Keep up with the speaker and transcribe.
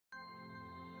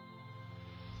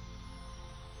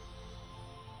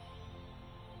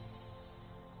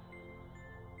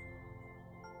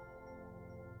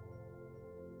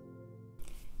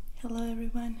Hello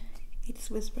everyone,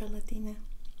 it's Whisper Latina.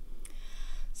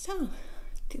 So,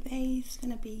 today is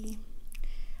gonna be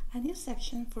a new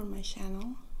section for my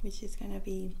channel, which is gonna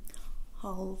be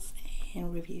hauls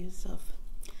and reviews of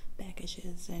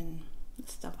packages and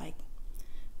stuff I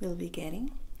will be getting.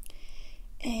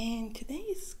 And today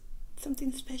is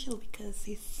something special because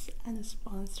it's a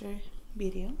sponsored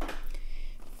video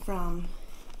from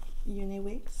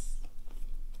Jonie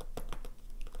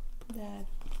that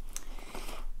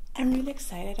I'm really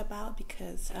excited about,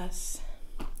 because as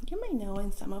you may know,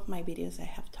 in some of my videos I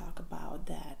have talked about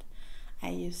that I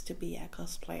used to be a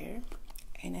cosplayer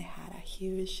and I had a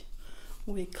huge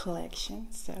wig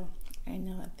collection, so I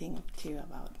know a thing or two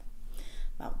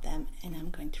about them, and I'm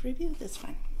going to review this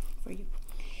one for you.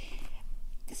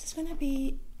 This is going to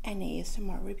be an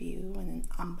ASMR review and an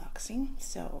unboxing,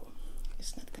 so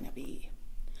it's not going to be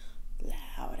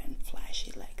loud and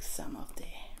flashy like some of the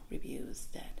reviews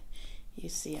that you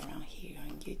see around here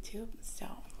on YouTube. So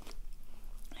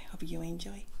I hope you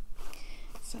enjoy.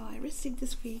 So I received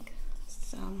this wig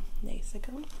some days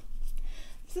ago.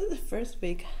 This is the first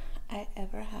wig I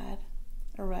ever had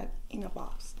arrive in a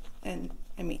box, and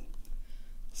I mean,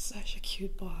 such a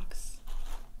cute box.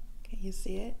 Can you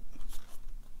see it?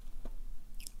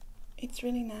 It's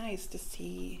really nice to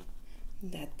see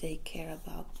that they care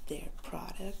about their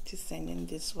product to send in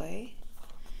this way,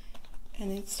 and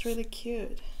it's really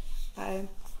cute. I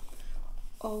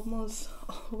almost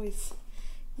always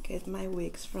get my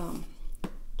wigs from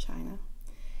China,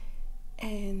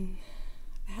 and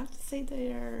I have to say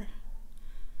they are,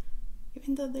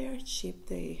 even though they are cheap,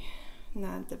 they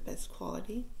not the best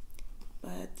quality,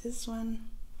 but this one,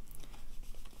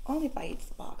 only by its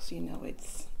box, you know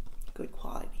it's good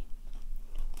quality.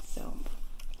 So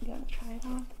I'm gonna try it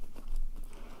on.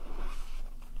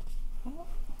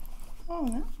 Oh,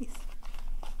 nice.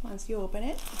 Once you open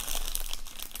it,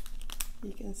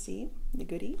 you can see the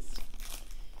goodies.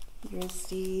 You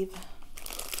receive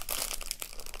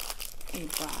a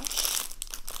brush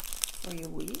for your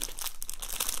wig.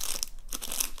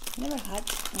 Never had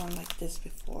one like this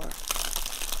before.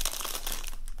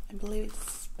 I believe it's a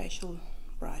special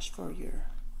brush for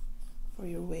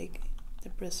your wig. The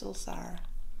bristles are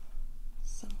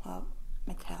somehow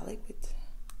metallic with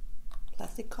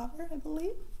plastic cover, I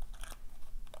believe.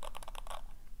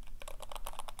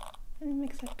 And it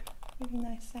makes a really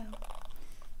nice sound.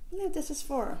 I believe this is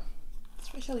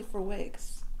especially for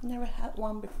wigs. Never had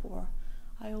one before.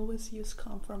 I always use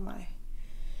comb for my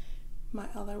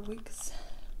other wigs.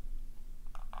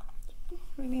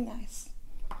 Really nice.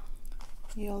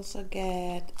 You also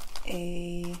get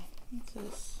what's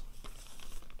this?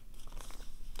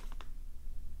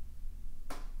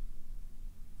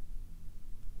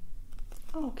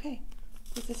 Oh, okay.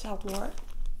 This is a word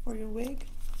for your wig.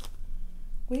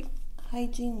 Wig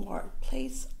hygiene word.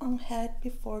 Place on head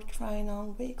before trying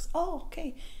on wigs. Oh,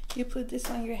 okay. You put this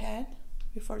on your head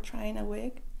before trying a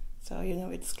wig, so you know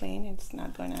it's clean. It's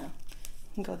not gonna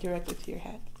go directly to your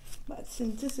head. But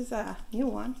since this is a new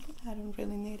one, I don't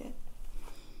really need it.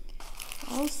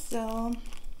 Also,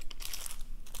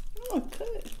 oh,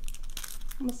 good.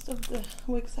 Most of the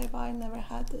wigs I buy never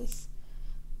had this.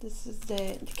 This is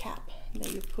the cap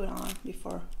that you put on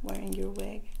before wearing your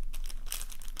wig.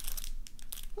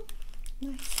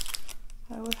 Nice.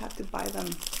 I will have to buy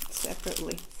them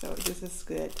separately, so this is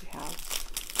good to have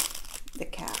the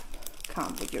cap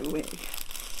come with your wig.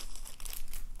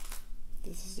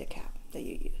 This is the cap that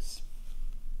you use.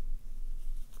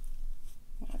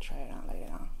 I'm gonna try it on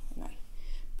later on when I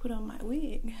put on my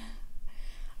wig.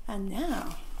 And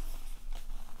now,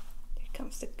 here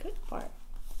comes the good part.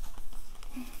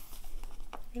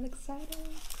 Real excited.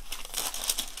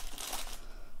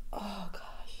 Oh gosh.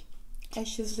 I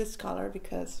choose this color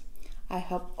because I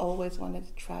have always wanted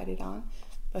to try it on,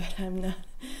 but I'm not.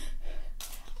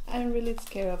 I'm really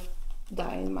scared of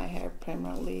dyeing my hair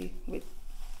primarily with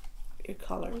your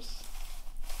colors.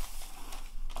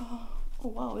 Oh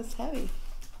wow, it's heavy.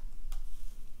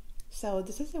 So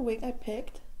this is the wig I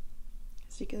picked.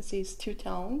 As you can see, it's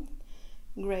two-tone,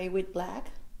 gray with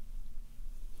black,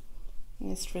 and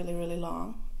it's really, really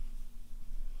long.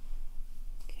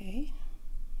 Okay,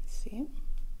 let's see.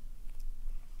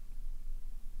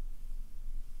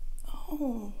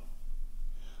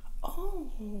 Oh,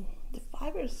 the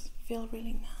fibers feel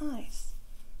really nice.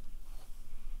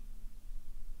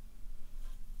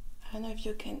 I don't know if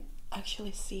you can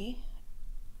actually see.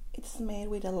 It's made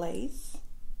with a lace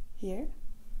here.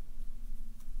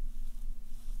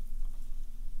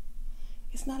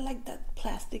 It's not like that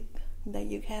plastic that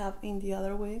you have in the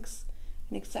other wigs,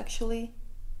 and it's actually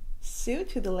sewed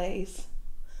to the lace.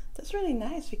 That's really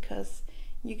nice because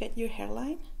you get your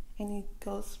hairline and it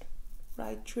goes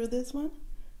right through this one,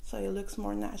 so it looks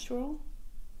more natural.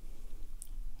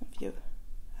 If you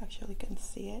actually can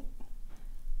see it,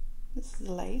 this is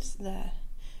the lace that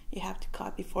you have to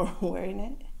cut before wearing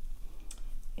it.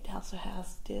 It also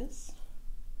has this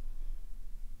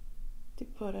to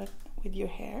put it with your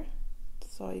hair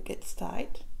so it gets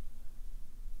tight.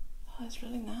 Oh, it's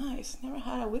really nice. Never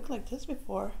had a wig like this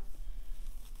before.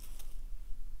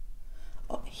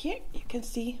 Oh, here you can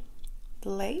see the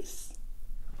lace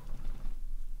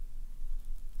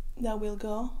that will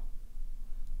go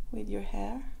with your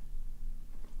hair.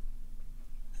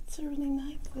 It's a really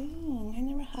nice thing. I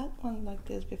never had one like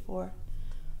this before.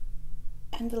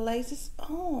 And the lace is,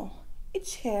 oh,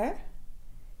 each hair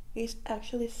is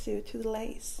actually sewed to the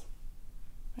lace.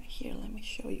 Right here, let me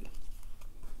show you.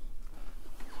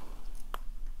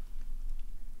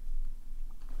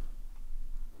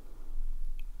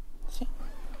 See?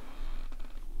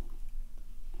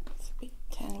 It's a bit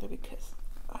tangled because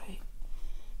I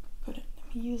put it,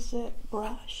 let me use a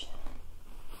brush.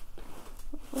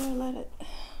 Where I let it.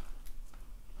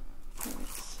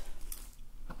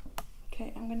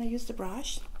 Okay, I'm gonna use the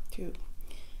brush to,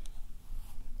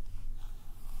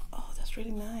 oh, that's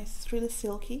really nice. It's really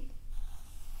silky.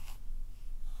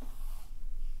 I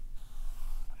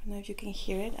don't know if you can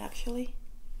hear it actually.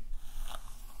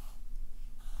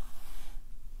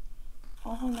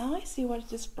 Oh, now I see why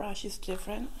this brush is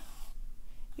different.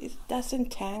 It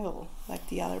doesn't tangle like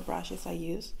the other brushes I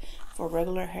use for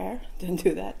regular hair. Don't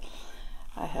do that.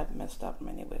 I have messed up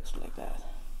many wigs like that.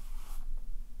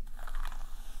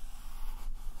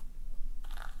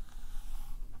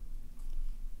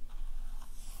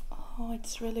 Oh,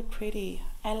 it's really pretty.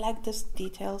 I like these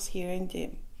details here in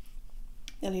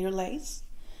the little lace.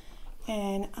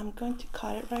 And I'm going to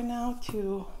cut it right now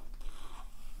to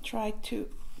try to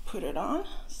put it on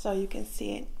so you can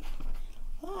see it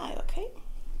live, okay?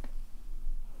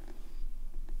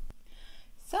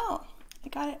 So, I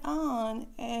got it on,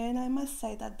 and I must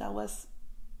say that that was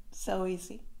so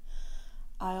easy.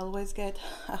 I always get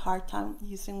a hard time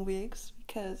using wigs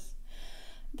because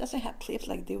it doesn't have clips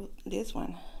like this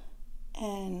one,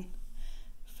 and it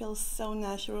feels so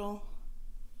natural.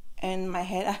 And my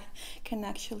head, I can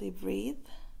actually breathe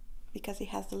because it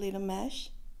has the little mesh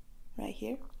right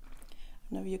here.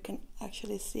 I don't know if you can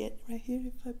actually see it right here.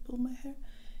 If I pull my hair,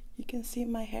 you can see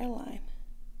my hairline.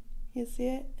 You see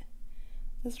it?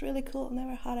 It's really cool. I've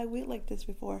never had a wig like this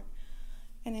before,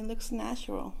 and it looks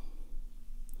natural.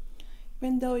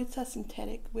 Even though it's a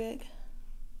synthetic wig,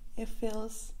 it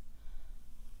feels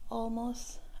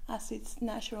almost as it's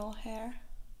natural hair.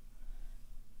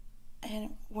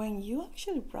 And when you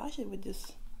actually brush it with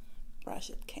this brush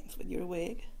that comes with your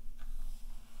wig,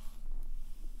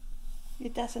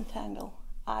 it doesn't tangle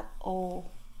at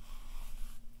all.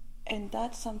 And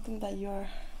that's something that you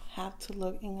have to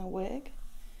look in a wig,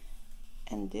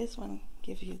 and this one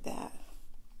gives you that,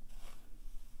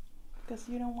 because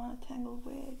you don't want a tangled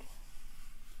wig.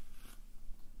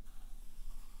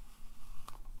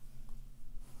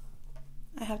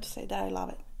 I have to say that I love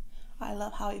it. I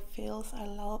love how it feels. I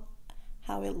love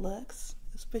how it looks,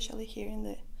 especially here in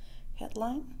the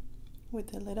headline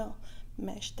with the little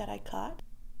mesh that I cut.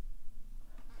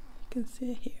 You can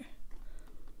see it here.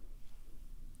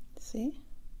 See?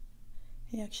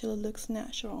 It actually looks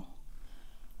natural.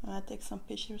 I'm gonna take some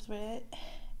pictures with it,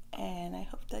 and I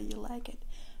hope that you like it.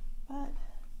 But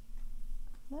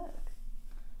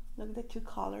look at the two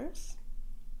colors,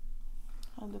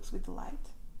 how it looks with the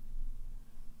light.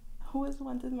 Who always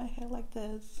wanted my hair like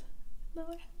this? No, I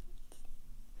haven't.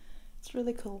 It's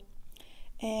really cool.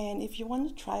 And if you want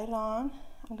to try it on,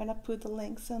 I'm gonna put the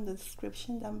links in the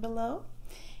description down below.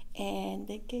 And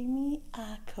they gave me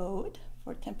a code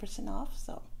for 10% off,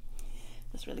 so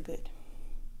that's really good.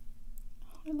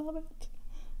 I love it.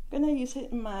 I'm gonna use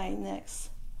it in my next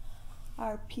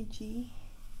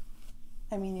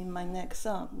in my next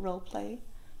role play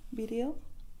video,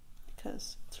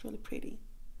 because it's really pretty.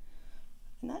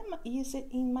 And I might use it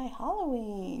in my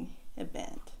Halloween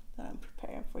event that I'm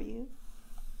preparing for you.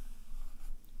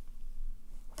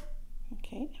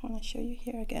 Okay, I want to show you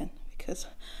here again because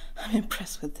I'm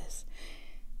impressed with this.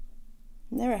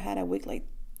 Never had a wig like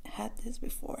had this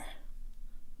before.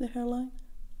 The hairline,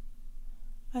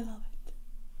 I love it,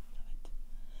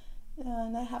 love it.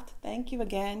 And I have to thank you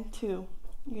again to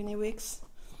Jonie Wigs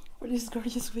for this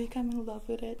gorgeous wig. I'm in love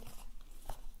with it,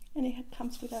 and it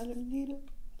comes with a little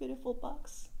beautiful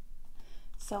box.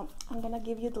 So I'm gonna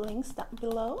give you the links down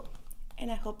below,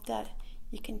 and I hope that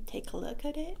you can take a look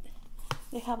at it.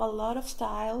 They have a lot of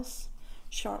styles,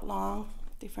 short, long,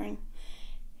 different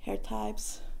hair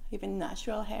types, even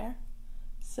natural hair.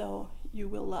 So you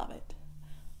will love it.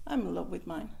 I'm in love with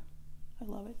mine. I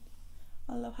love it.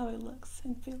 I love how it looks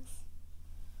and feels.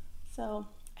 So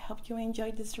I hope you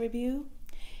enjoyed this review,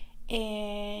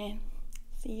 and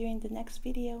see you in the next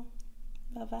video.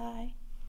 Bye bye.